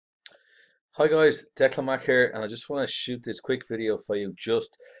Hi guys, Declan Mac here, and I just want to shoot this quick video for you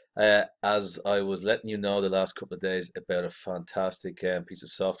just as I was letting you know the last couple of days about a fantastic piece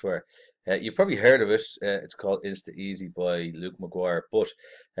of software. You've probably heard of it. It's called InstaEasy by Luke McGuire. But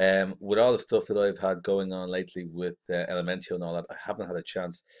with all the stuff that I've had going on lately with Elementio and all that, I haven't had a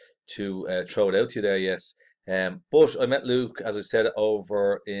chance to throw it out to you there yet. But I met Luke, as I said,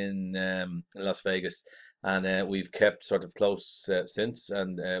 over in Las Vegas, and we've kept sort of close since,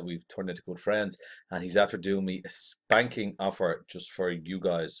 and we've turned into good friends. And he's after doing me a spanking offer just for you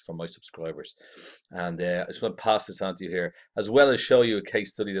guys, for my subscribers. And I just want to pass this on to you here, as well as show you a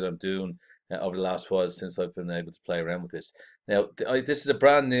case study that I'm doing over the last while since I've been able to play around with this. Now, this is a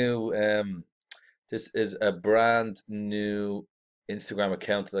brand new. This is a brand new Instagram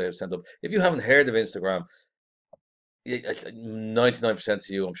account that I have sent up. If you haven't heard of Instagram, 99% of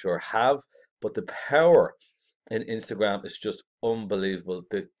you, I'm sure, have, but the power in Instagram is just unbelievable.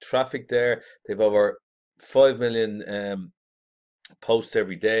 The traffic there, they've over 5 million posts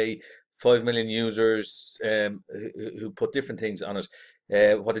every day, 5 million users who put different things on it.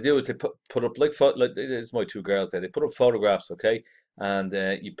 What they do is they put up like it's my two girls there. They put up photographs, okay, and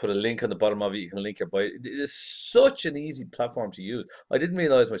you put a link on the bottom of it. You can link your bio. It is such an easy platform to use. I didn't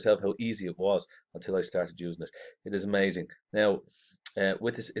realize myself how easy it was until I started using it. It is amazing. Now,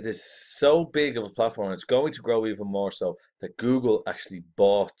 with this, it is so big of a platform. It's going to grow even more so that Google actually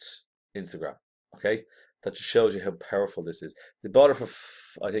bought Instagram. Okay, that just shows you how powerful this is. They bought it for,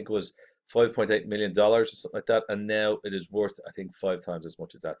 I think it was $5.8 million or something like that, and now it is worth, I think, 5 times as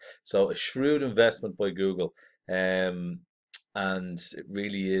much as that. So a shrewd investment by Google, and it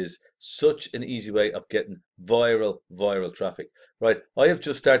really is such an easy way of getting viral traffic. Right, I have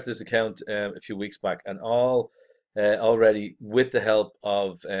just started this account a few weeks back, and already with the help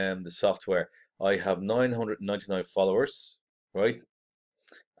of the software, I have 999 followers. Right,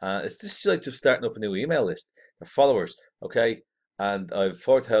 it's just like just starting up a new email list. They're followers, okay? And I've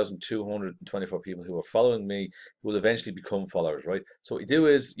 4,224 people who are following me who will eventually become followers, right? So what you do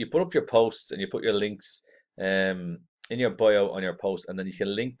is you put up your posts and you put your links in your bio on your post, and then you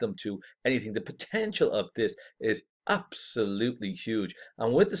can link them to anything. The potential of this is absolutely huge.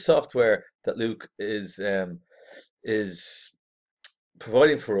 And with the software that Luke is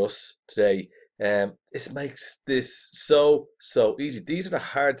providing for us today, this makes this so easy. These are the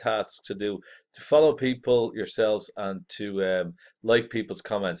hard tasks to do, to follow people yourselves and to like people's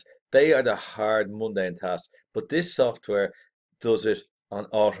comments. They are the hard, mundane tasks, but this software does it on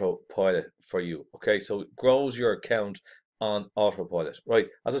autopilot for you. Okay, so it grows your account on autopilot. Right,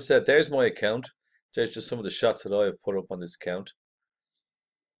 as I said, there's my account. There's just some of the shots that I have put up on this account.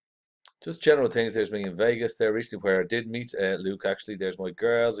 Just general things. There's me in Vegas there recently where I did meet Luke actually. There's my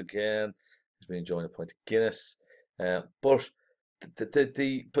girls again. There's me enjoying a pint of Guinness. But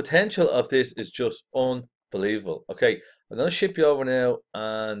the potential of this is just unbelievable. Okay, I'm going to ship you over now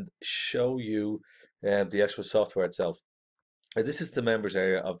and show you the actual software itself. This is the members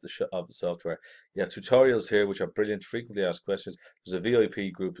area of the software. You have tutorials here, which are brilliant, frequently asked questions. There's a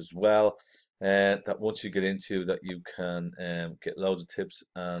VIP group as well, that once you get into that you can get loads of tips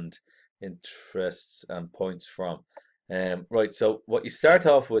and interests and points from. Right, so what you start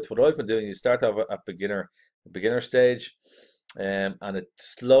off with, what I've been doing, you start off at beginner stage, and it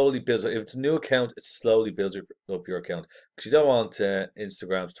slowly builds. If it's a new account, it slowly builds up your account, because you don't want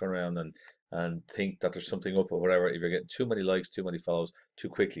Instagram to turn around and think that there's something up or whatever if you're getting too many likes, too many follows too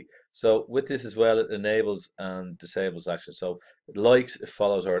quickly. So with this as well, it enables and disables action. So it likes, it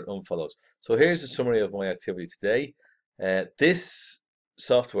follows, or it unfollows. So here's a summary of my activity today. This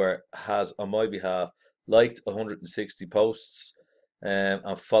software has, on my behalf, liked 160 posts, and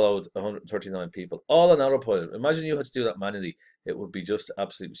followed 139 people, all on autopilot. Imagine you had to do that manually. It would be just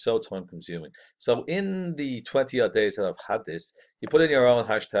absolutely so time consuming. So in the 20 odd days that I've had this, you put in your own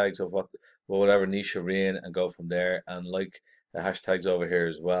hashtags of whatever niche you're in and go from there, and like the hashtags over here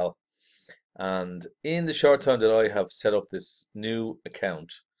as well. And in the short time that I have set up this new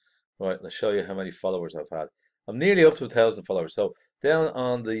account, right, let's show you how many followers I've had. I'm nearly up to 1,000 followers. So down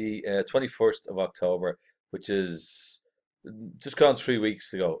on the 21st of October, which is just gone 3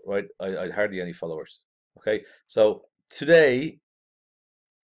 weeks ago, right? I had hardly any followers. Okay, so today,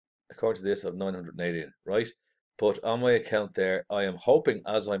 according to this, I have 980, right? But on my account there, I am hoping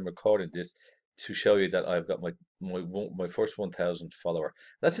as I'm recording this to show you that I've got my first 1,000 follower.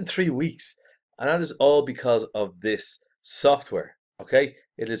 That's in 3 weeks, and that is all because of this software. Okay,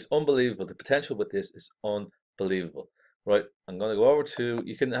 it is unbelievable. The potential with this is unbelievable. Right, I'm going to go over to,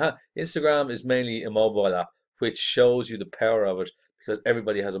 you can have, Instagram is mainly a mobile app, which shows you the power of it because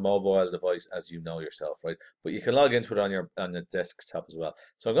everybody has a mobile device, as you know yourself, right? But you can log into it on your desktop as well.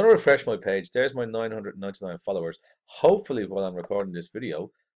 So I'm going to refresh my page. There's my 999 followers. Hopefully, while I'm recording this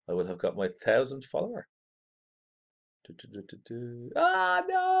video, I will have got my 1,000th follower. Ah,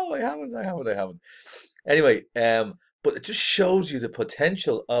 no, I haven't. Anyway, but it just shows you the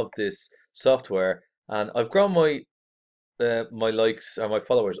potential of this software, and I've grown my likes or my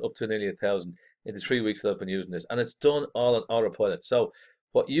followers up to nearly 1,000 in the 3 weeks that I've been using this, and it's done all on autopilot. So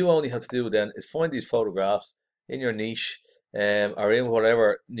what you only have to do then is find these photographs in your niche, or in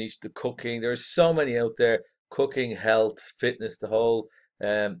whatever niche, the cooking. There's so many out there: cooking, health, fitness, the whole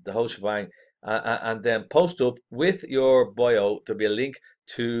shebang. And then post up with your bio. There'll be a link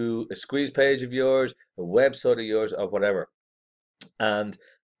to a squeeze page of yours, a website of yours, or whatever. And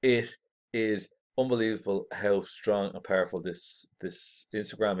it is unbelievable how strong and powerful this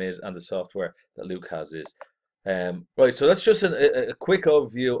Instagram is, and the software that Luke has is. Right, so that's just a quick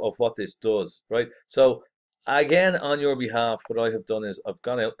overview of what this does, right? So again, on your behalf, what I have done is I've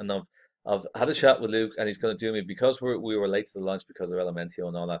gone out and I've had a chat with Luke, and he's going to do me, because we were late to the launch because of Elementio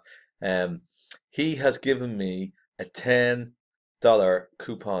and all that. He has given me a $10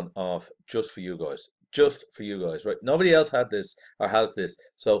 coupon off just for you guys. Just for you guys, right? Nobody else had this or has this,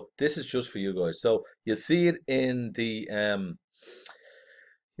 so this is just for you guys. So you'll see it in the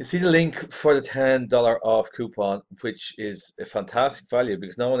you see the link for the $10 off coupon, which is a fantastic value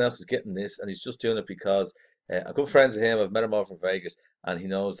because no one else is getting this, and he's just doing it because I'm good friends with him. I've met him over in Vegas, and he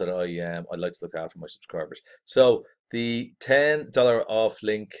knows that I like to look after my subscribers. So the $10 off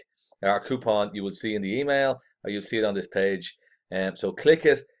link or coupon you will see in the email, or you'll see it on this page. So click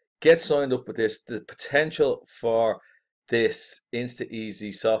it, get signed up with this. The potential for this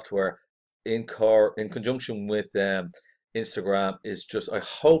InstaEasy software in conjunction with Instagram is just, I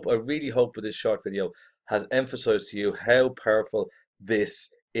really hope with this short video has emphasized to you how powerful this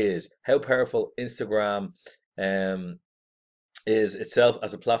is, how powerful Instagram is itself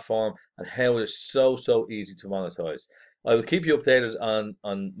as a platform, and how it is so easy to monetize. I will keep you updated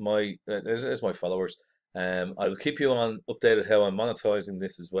on my there's my followers. I will keep you updated how I'm monetizing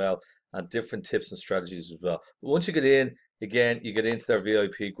this as well, and different tips and strategies as well. But once you get in, again, you get into their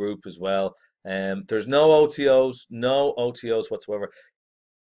VIP group as well. There's no OTOs whatsoever.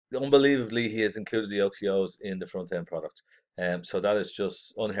 Unbelievably, he has included the OTOs in the front end product. So that is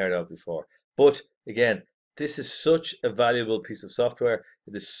just unheard of before. But again, this is such a valuable piece of software.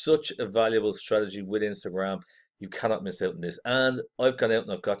 It is such a valuable strategy with Instagram. You cannot miss out on this. And I've gone out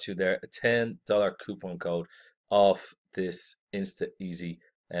and I've got you there a $10 coupon code off this InstaEasy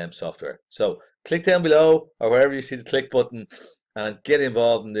software. So click down below or wherever you see the click button and get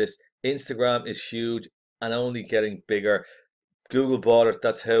involved in this. Instagram is huge and only getting bigger. Google bought it.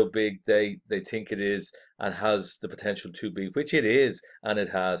 That's how big they think it is, and has the potential to be, which it is, and it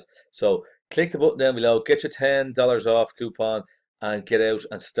has. So click the button down below, get your $10 off coupon, and get out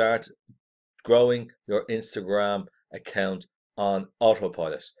and start growing your Instagram account on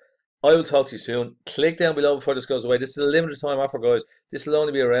autopilot. I will talk to you soon. Click down below before this goes away. This is a limited time offer, guys. This will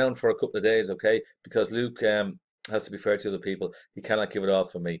only be around for a couple of days, okay? Because Luke has to be fair to other people. He cannot give it all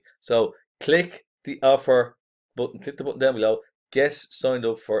for me. So click the offer button, click the button down below, get signed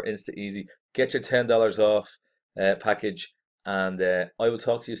up for InstaEasy, get your $10 off package, and I will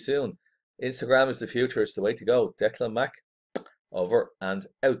talk to you soon. Instagram is the future. It's the way to go. Declan Mack, over and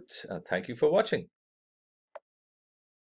out. And thank you for watching.